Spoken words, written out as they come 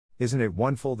Isn't it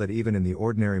wonderful that even in the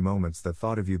ordinary moments the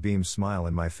thought of you beams smile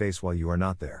in my face while you are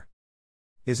not there?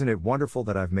 Isn't it wonderful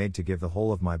that I've made to give the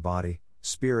whole of my body,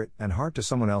 spirit, and heart to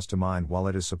someone else to mine while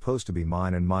it is supposed to be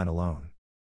mine and mine alone?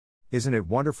 Isn't it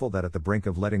wonderful that at the brink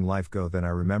of letting life go then I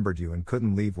remembered you and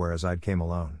couldn't leave whereas I'd came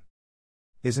alone?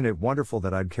 Isn't it wonderful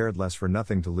that I'd cared less for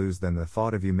nothing to lose than the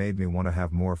thought of you made me want to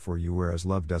have more for you whereas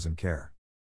love doesn't care?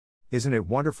 Isn't it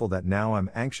wonderful that now I'm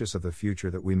anxious of the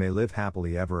future that we may live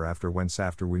happily ever after whence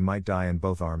after we might die in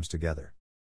both arms together?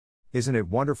 Isn't it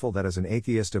wonderful that as an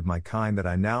atheist of my kind that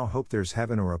I now hope there's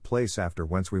heaven or a place after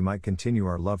whence we might continue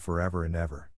our love forever and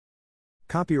ever?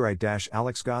 Copyright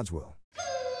Alex Godswill.